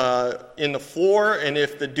in the floor, and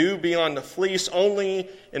if the dew be on the fleece only,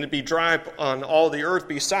 and it be dry on all the earth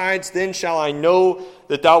besides, then shall I know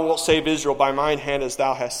that thou wilt save Israel by mine hand, as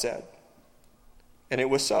thou hast said. And it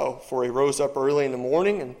was so, for he rose up early in the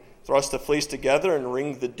morning, and thrust the fleece together, and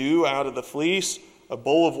wringed the dew out of the fleece, a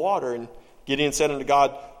bowl of water. And Gideon said unto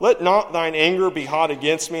God, Let not thine anger be hot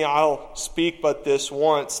against me, I'll speak but this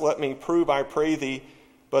once. Let me prove, I pray thee,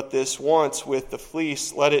 but this once with the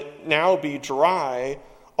fleece. Let it now be dry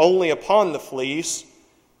only upon the fleece,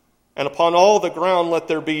 and upon all the ground let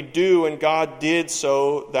there be dew. And God did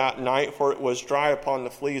so that night, for it was dry upon the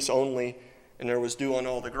fleece only, and there was dew on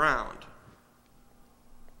all the ground.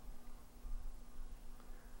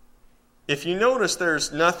 If you notice,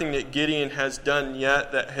 there's nothing that Gideon has done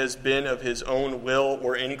yet that has been of his own will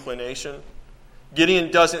or inclination. Gideon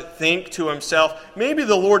doesn't think to himself, maybe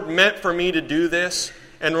the Lord meant for me to do this,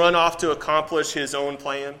 and run off to accomplish his own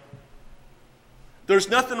plan. There's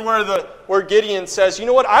nothing where Gideon says, you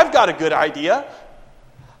know what, I've got a good idea.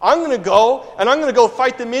 I'm going to go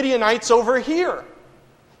fight the Midianites over here.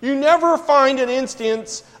 You never find an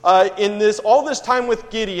instance in all this time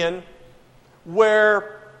with Gideon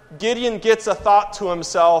where Gideon gets a thought to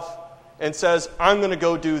himself and says, I'm going to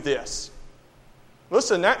go do this.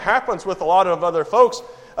 Listen, that happens with a lot of other folks.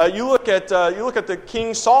 You look at the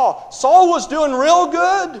King Saul. Saul was doing real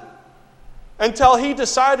good until he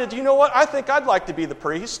decided, you know what, I think I'd like to be the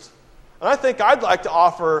priest. And I think I'd like to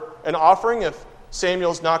offer an offering if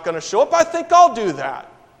Samuel's not going to show up. I think I'll do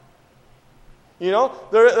that. You know,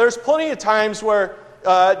 there's plenty of times where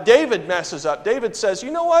David messes up. David says,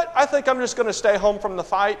 you know what? I think I'm just going to stay home from the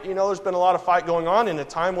fight. You know, there's been a lot of fight going on in a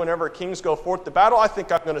time whenever kings go forth to battle. I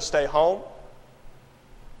think I'm going to stay home.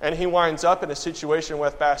 And he winds up in a situation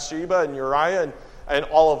with Bathsheba and Uriah and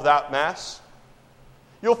all of that mess.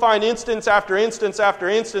 You'll find instance after instance after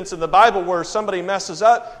instance in the Bible where somebody messes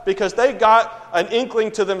up because they got an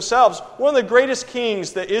inkling to themselves. One of the greatest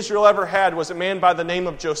kings that Israel ever had was a man by the name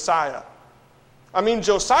of Josiah. I mean,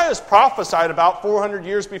 Josiah's prophesied about 400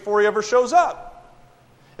 years before he ever shows up.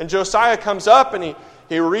 And Josiah comes up and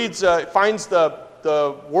he reads, finds the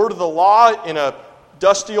word of the law in a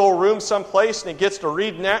dusty old room someplace, and he gets to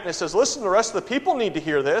reading that, and it says, listen, the rest of the people need to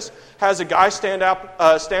hear this. Has a guy stand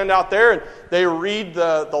out there, and they read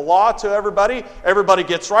the law to everybody. Everybody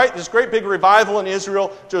gets right. There's great big revival in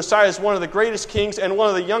Israel. Josiah is one of the greatest kings and one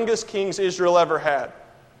of the youngest kings Israel ever had.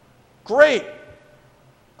 Great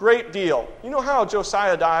deal. You know how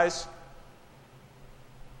Josiah dies?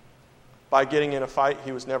 By getting in a fight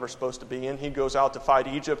he was never supposed to be in. He goes out to fight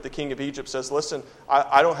Egypt. The king of Egypt says, listen,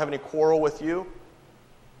 I don't have any quarrel with you.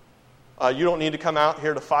 You don't need to come out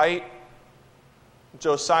here to fight.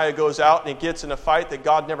 Josiah goes out and he gets in a fight that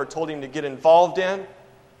God never told him to get involved in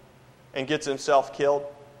and gets himself killed.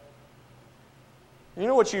 You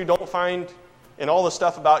know what you don't find in all the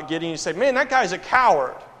stuff about Gideon? You say, man, that guy's a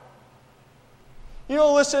coward. You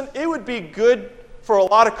know, listen, it would be good for a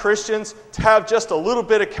lot of Christians to have just a little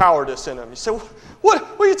bit of cowardice in them. You say,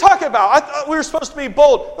 what are you talking about? I thought we were supposed to be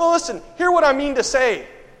bold. No, listen, hear what I mean to say.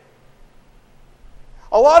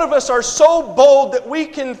 A lot of us are so bold that we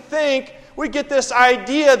can think, we get this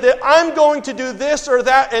idea that I'm going to do this or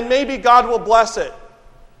that and maybe God will bless it.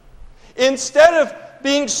 Instead of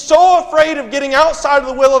being so afraid of getting outside of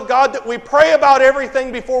the will of God that we pray about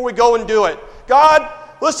everything before we go and do it. God,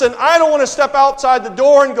 listen, I don't want to step outside the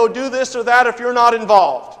door and go do this or that if you're not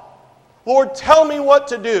involved. Lord, tell me what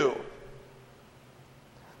to do.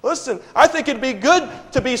 Listen, I think it'd be good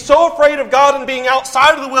to be so afraid of God and being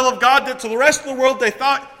outside of the will of God that to the rest of the world they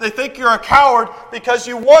think you're a coward because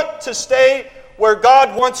you want to stay where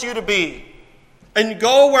God wants you to be and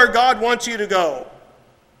go where God wants you to go.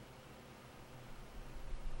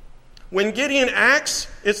 When Gideon acts,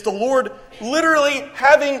 it's the Lord literally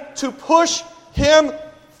having to push him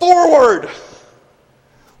forward.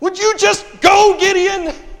 Would you just go,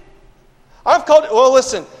 Gideon? I've called it, well,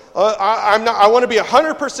 listen, I want to be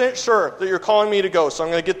 100% sure that you're calling me to go. So I'm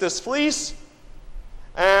going to get this fleece,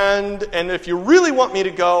 and if you really want me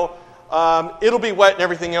to go, it'll be wet and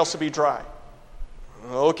everything else will be dry.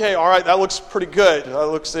 Okay, all right, that looks pretty good.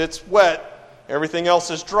 It's wet, everything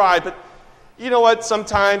else is dry. But you know what?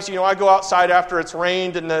 Sometimes, I go outside after it's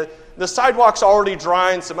rained and the sidewalk's already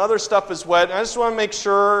dry and some other stuff is wet. And I just want to make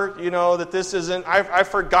sure, that this isn't. I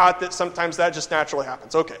forgot that sometimes that just naturally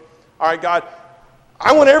happens. Okay, all right, God.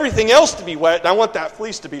 I want everything else to be wet, and I want that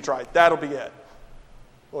fleece to be dry. That'll be it.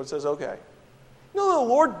 The Lord says, okay. The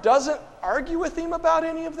Lord doesn't argue with him about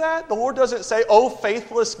any of that. The Lord doesn't say, oh,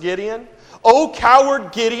 faithless Gideon. Oh,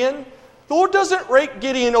 coward Gideon. The Lord doesn't rake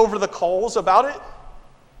Gideon over the coals about it.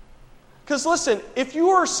 Because listen, if you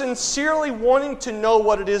are sincerely wanting to know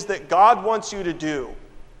what it is that God wants you to do,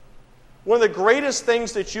 one of the greatest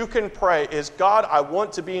things that you can pray is, God, I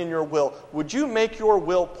want to be in your will. Would you make your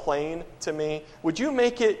will plain to me? Would you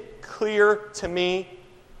make it clear to me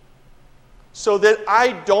so that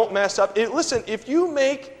I don't mess up? Listen, if you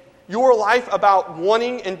make your life about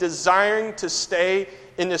wanting and desiring to stay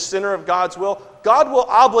in the center of God's will, God will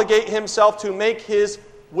obligate himself to make his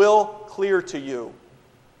will clear to you.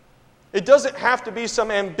 It doesn't have to be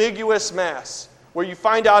some ambiguous mess where you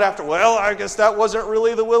find out after, well, I guess that wasn't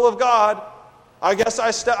really the will of God. I guess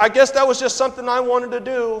that was just something I wanted to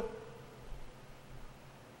do.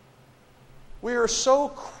 We are so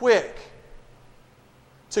quick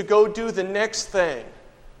to go do the next thing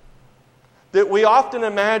that we often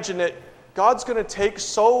imagine that God's going to take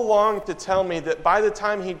so long to tell me that by the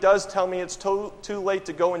time he does tell me, it's too late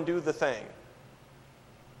to go and do the thing.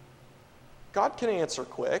 God can answer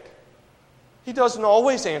quick. He doesn't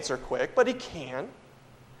always answer quick, but he can.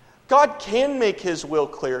 God can make his will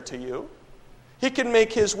clear to you. He can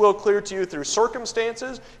make his will clear to you through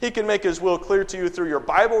circumstances. He can make his will clear to you through your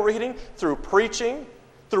Bible reading, through preaching,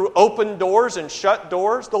 through open doors and shut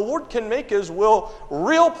doors. The Lord can make his will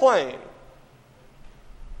real plain.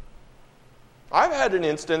 I've had an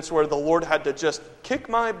instance where the Lord had to just kick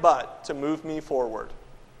my butt to move me forward.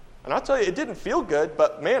 And I'll tell you, it didn't feel good,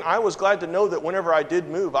 but man, I was glad to know that whenever I did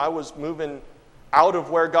move, I was moving out of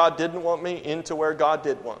where God didn't want me into where God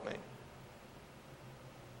did want me.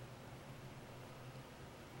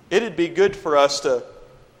 It'd be good for us to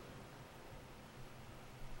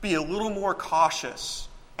be a little more cautious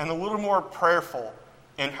and a little more prayerful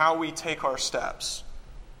in how we take our steps.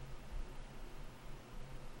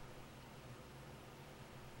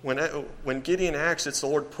 When Gideon acts, it's the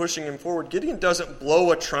Lord pushing him forward. Gideon doesn't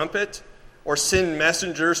blow a trumpet or send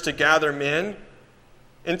messengers to gather men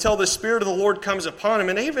until the Spirit of the Lord comes upon him.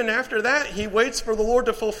 And even after that, he waits for the Lord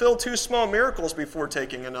to fulfill 2 small miracles before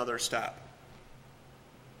taking another step.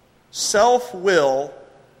 Self-will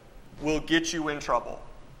get you in trouble.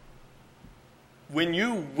 When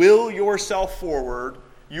you will yourself forward,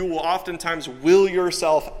 you will oftentimes will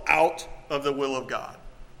yourself out of the will of God.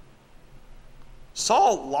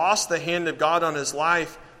 Saul lost the hand of God on his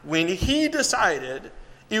life when he decided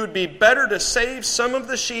it would be better to save some of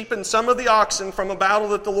the sheep and some of the oxen from a battle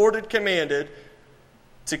that the Lord had commanded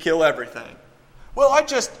to kill everything. Well, I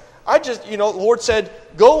just, the Lord said,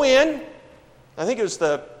 go in. I think it was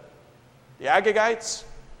the Agagites.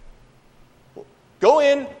 Go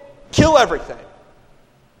in, kill everything.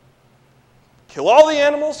 Kill all the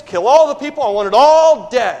animals, kill all the people. I want it all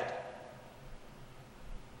dead.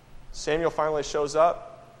 Samuel finally shows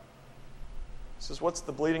up. He says, what's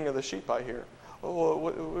the bleating of the sheep I hear?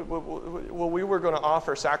 Well, we were going to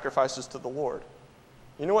offer sacrifices to the Lord.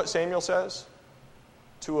 You know what Samuel says?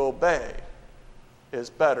 To obey is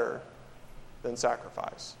better than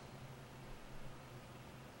sacrifice.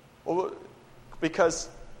 Well, because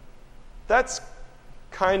that's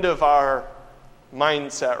kind of our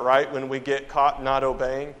mindset, right? When we get caught not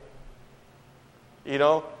obeying. You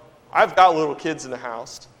know, I've got little kids in the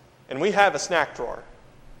house, and we have a snack drawer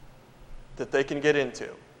that they can get into.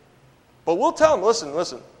 But we'll tell them,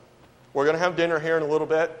 listen, we're going to have dinner here in a little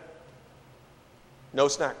bit. No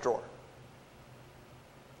snack drawer.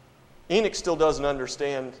 Enoch still doesn't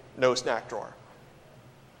understand no snack drawer.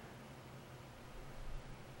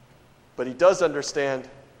 But he does understand,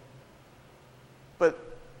 but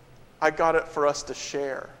I got it for us to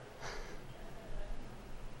share.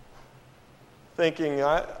 Thinking,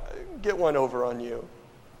 I get one over on you.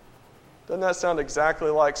 Doesn't that sound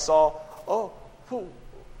exactly like Saul? Oh,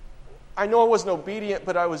 I know I wasn't obedient,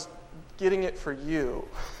 but I was getting it for you.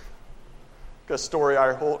 A story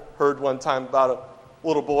I heard one time about a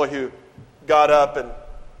little boy who got up and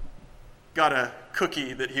got a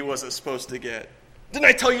cookie that he wasn't supposed to get. Didn't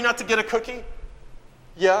I tell you not to get a cookie?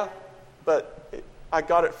 Yeah, but I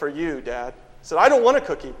got it for you, Dad. I said, I don't want a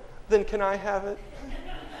cookie. Then can I have it?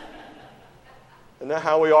 Isn't that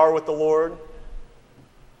how we are with the Lord?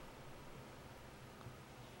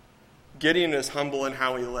 Gideon is humble in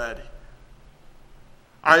how he led.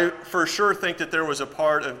 I for sure think that there was a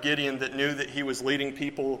part of Gideon that knew that he was leading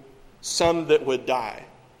people, some that would die.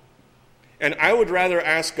 And I would rather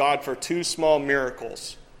ask God for 2 small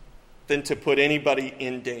miracles than to put anybody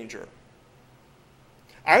in danger.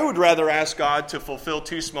 I would rather ask God to fulfill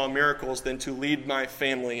 2 small miracles than to lead my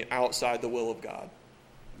family outside the will of God.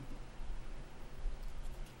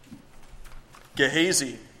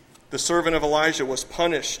 Gehazi, the servant of Elijah, was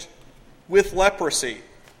punished with leprosy,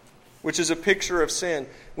 which is a picture of sin,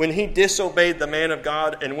 when he disobeyed the man of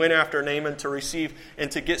God and went after Naaman to receive and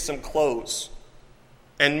to get some clothes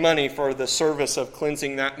and money for the service of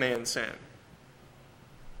cleansing that man's sin.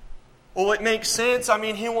 Well, it makes sense. I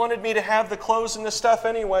mean, he wanted me to have the clothes and the stuff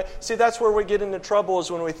anyway. See, that's where we get into trouble, is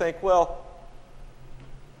when we think, well,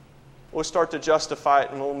 we'll start to justify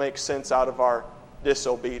it and we'll make sense out of our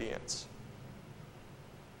disobedience.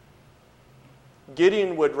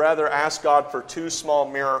 Gideon would rather ask God for 2 small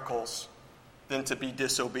miracles than to be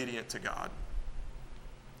disobedient to God.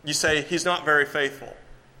 You say, he's not very faithful.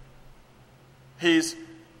 He's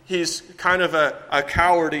kind of a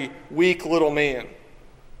cowardly, weak little man.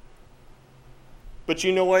 But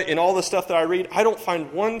you know what? In all the stuff that I read, I don't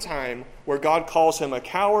find one time where God calls him a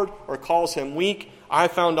coward or calls him weak. I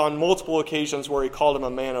found on multiple occasions where he called him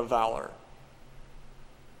a man of valor.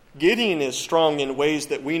 Gideon is strong in ways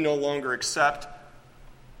that we no longer accept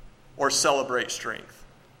or celebrate strength.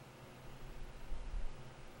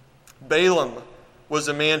 Balaam was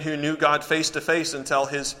a man who knew God face to face until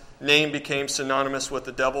his name became synonymous with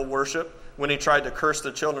the devil worship, when he tried to curse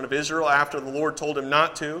the children of Israel after the Lord told him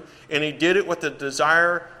not to, and he did it with the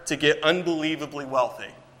desire to get unbelievably wealthy.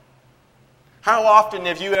 How often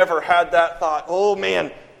have you ever had that thought, oh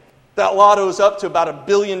man, that lotto's up to about $1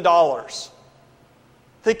 billion.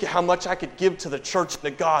 Think of how much I could give to the church and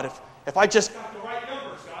to God if I just got the right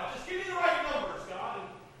numbers, God. Just give me the right numbers, God,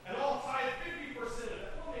 and I'll tithe 50% of it.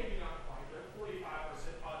 Well, maybe not quite, but 45%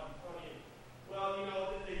 probably plenty. Well, you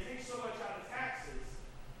know, they take so much out of taxes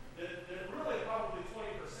that really probably 20%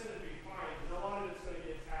 would be fine, because a lot of it's going to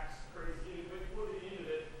get taxed crazy. But at the end of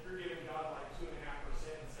it, you're giving God like 2.5%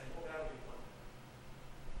 and saying, well, that'll be fun.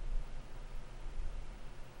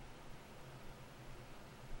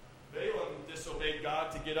 disobeyed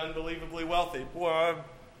God to get unbelievably wealthy. Boy, I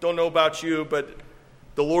don't know about you, but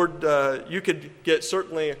the Lord, you could get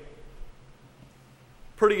certainly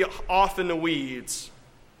pretty off in the weeds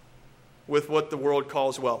with what the world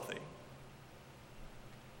calls wealthy.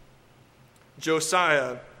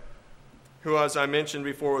 Josiah, who, as I mentioned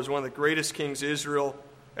before, was one of the greatest kings Israel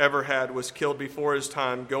ever had, was killed before his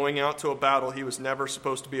time, going out to a battle he was never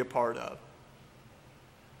supposed to be a part of.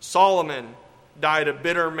 Solomon died a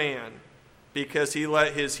bitter man because he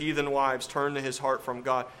let his heathen wives turn his heart from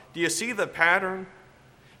God. Do you see the pattern?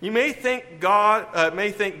 You may think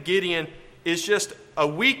Gideon is just a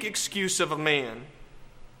weak excuse of a man,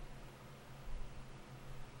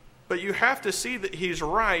 but you have to see that he's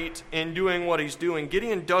right in doing what he's doing.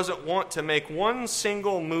 Gideon doesn't want to make one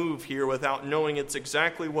single move here without knowing it's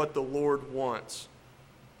exactly what the Lord wants.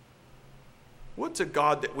 What's a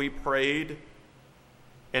God that we prayed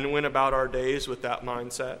and went about our days with that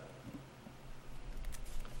mindset?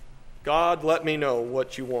 God, let me know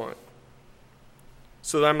what you want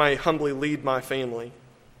so that I may humbly lead my family,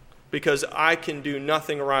 because I can do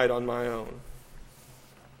nothing right on my own.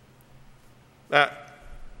 That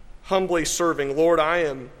humbly serving, Lord, I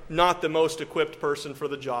am not the most equipped person for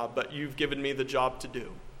the job, but you've given me the job to do.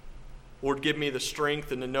 Lord, give me the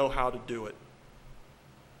strength and to know how to do it.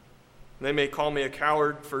 They may call me a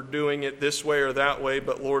coward for doing it this way or that way,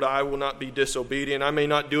 but Lord, I will not be disobedient. I may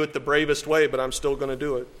not do it the bravest way, but I'm still going to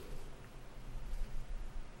do it.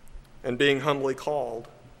 And being humbly called,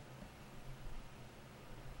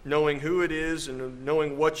 knowing who it is and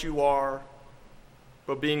knowing what you are,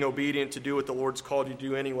 but being obedient to do what the Lord's called you to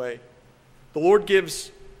do anyway. The Lord gives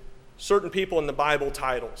certain people in the Bible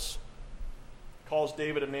titles. He calls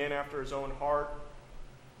David a man after his own heart.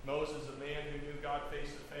 Moses a man who knew God face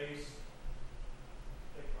to face.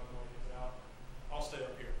 I think my mic is out. I'll stay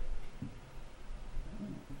up here.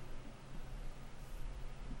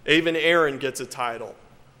 Even Aaron gets a title.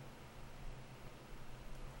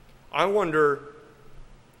 I wonder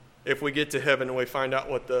if we get to heaven and we find out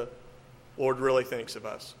what the Lord really thinks of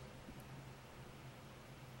us.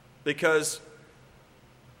 Because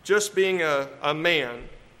just being a man,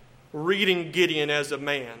 reading Gideon as a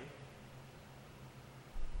man,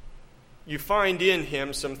 you find in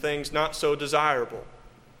him some things not so desirable.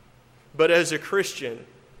 But as a Christian,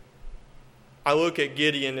 I look at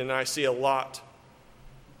Gideon and I see a lot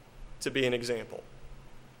to be an example.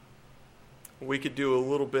 We could do a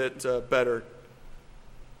little bit better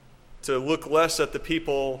to look less at the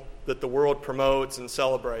people that the world promotes and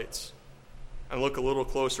celebrates and look a little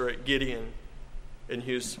closer at Gideon and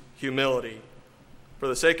his humility. For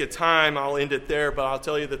the sake of time, I'll end it there, but I'll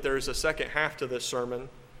tell you that there's a second half to this sermon,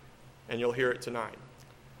 and you'll hear it tonight.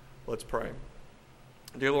 Let's pray.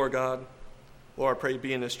 Dear Lord God, Lord, I pray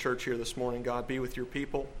be in this church here this morning. God, be with your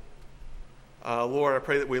people. Lord, I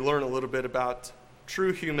pray that we learn a little bit about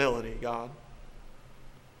true humility, God.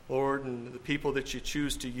 Lord, and the people that you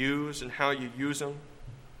choose to use and how you use them.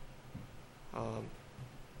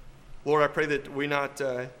 Lord, I pray that we not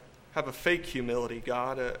have a fake humility,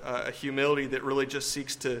 God, a humility that really just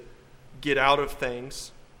seeks to get out of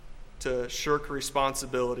things, to shirk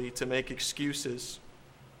responsibility, to make excuses.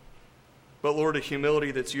 But Lord, a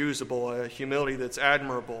humility that's usable, a humility that's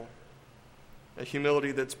admirable, a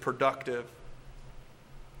humility that's productive,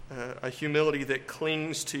 a humility that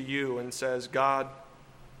clings to you and says, God,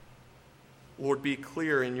 Lord, be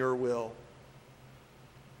clear in your will.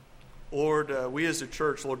 Lord, we as a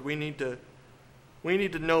church, Lord, we need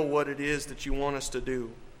to know what it is that you want us to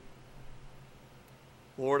do.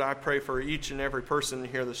 Lord, I pray for each and every person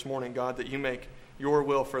here this morning, God, that you make your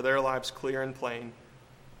will for their lives clear and plain.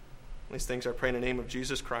 These things I pray in the name of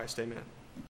Jesus Christ. Amen.